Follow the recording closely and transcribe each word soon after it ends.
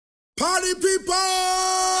Party people!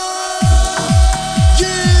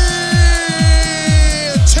 Yeah!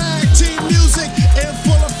 Tag team music in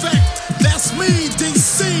full effect. That's me,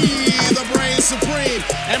 DC, the brain supreme.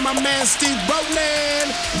 And my man Steve Bowman.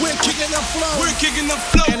 We're kicking the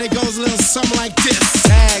flow. And it goes a little something like this.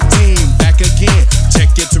 Tag team, back again.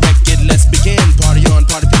 Check it to wreck it, let's begin. Party on,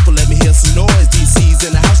 party people, let me hear some noise. DC's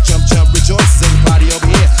in the house, jump, jump, rejoices. Everybody over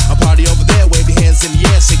here, a party over there. Wave your hands in the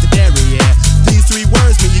air, shake the dairy, yeah. These three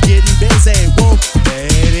words mean you're getting busy. Whoop, there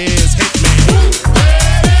it is, hit me. Whoop, there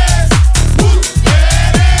it is. Whoop, there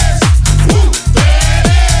it is. Whoop, there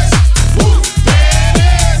it is. Whoop, there it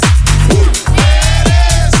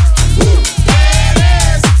is. Whoop, there it is. Whoop, there it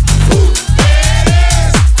is. Whoop, there it is.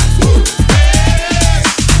 Whoop, there it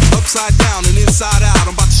is. Upside down and inside out,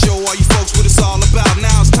 I'm about to show all you folks what it's all about.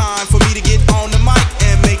 Now it's time for me to get on the mic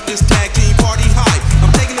and make this tag team party hype.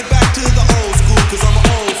 I'm taking it back to the old school, cause I'm an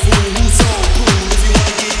old fool who's so cool. If you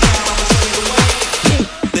wanna get down, I'ma show you the way.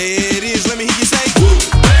 There it is, let me hear you say whoop.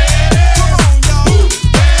 Come on, y'all.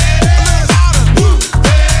 A little louder.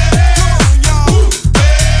 Come on, y'all.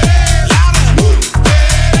 Louder. Come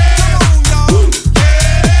on, y'all. A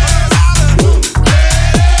little louder. Come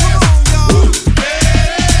on, y'all.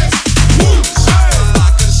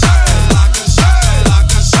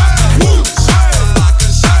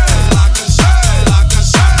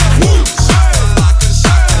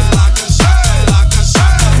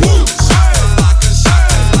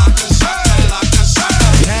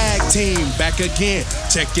 Back again,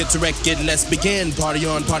 check it to wreck it, let's begin. Party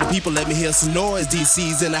on, party people, let me hear some noise.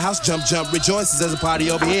 DC's in the house, jump, jump, rejoices. There's a party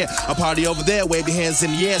over here, a party over there. Wave your hands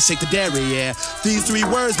in the air, shake the dairy, yeah. These three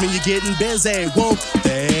words mean you're getting busy. Whoop,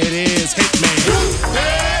 there it is, hit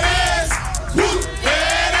me.